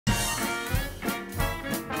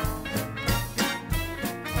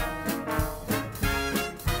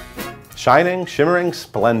Shining, shimmering,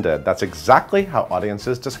 splendid. That's exactly how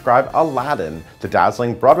audiences describe Aladdin, the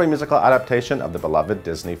dazzling Broadway musical adaptation of the beloved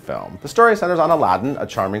Disney film. The story centers on Aladdin, a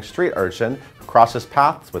charming street urchin who crosses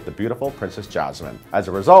paths with the beautiful Princess Jasmine. As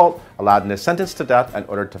a result, Aladdin is sentenced to death and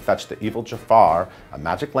ordered to fetch the evil Jafar, a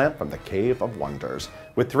magic lamp from the Cave of Wonders.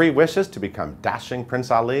 With 3 wishes to become dashing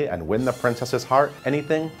Prince Ali and win the princess's heart,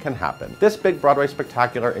 anything can happen. This big Broadway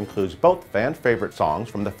spectacular includes both fan-favorite songs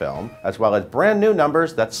from the film, as well as brand new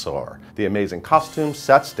numbers that soar. The amazing costumes,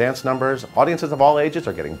 sets, dance numbers, audiences of all ages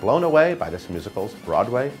are getting blown away by this musical's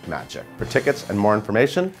Broadway magic. For tickets and more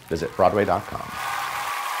information, visit Broadway.com.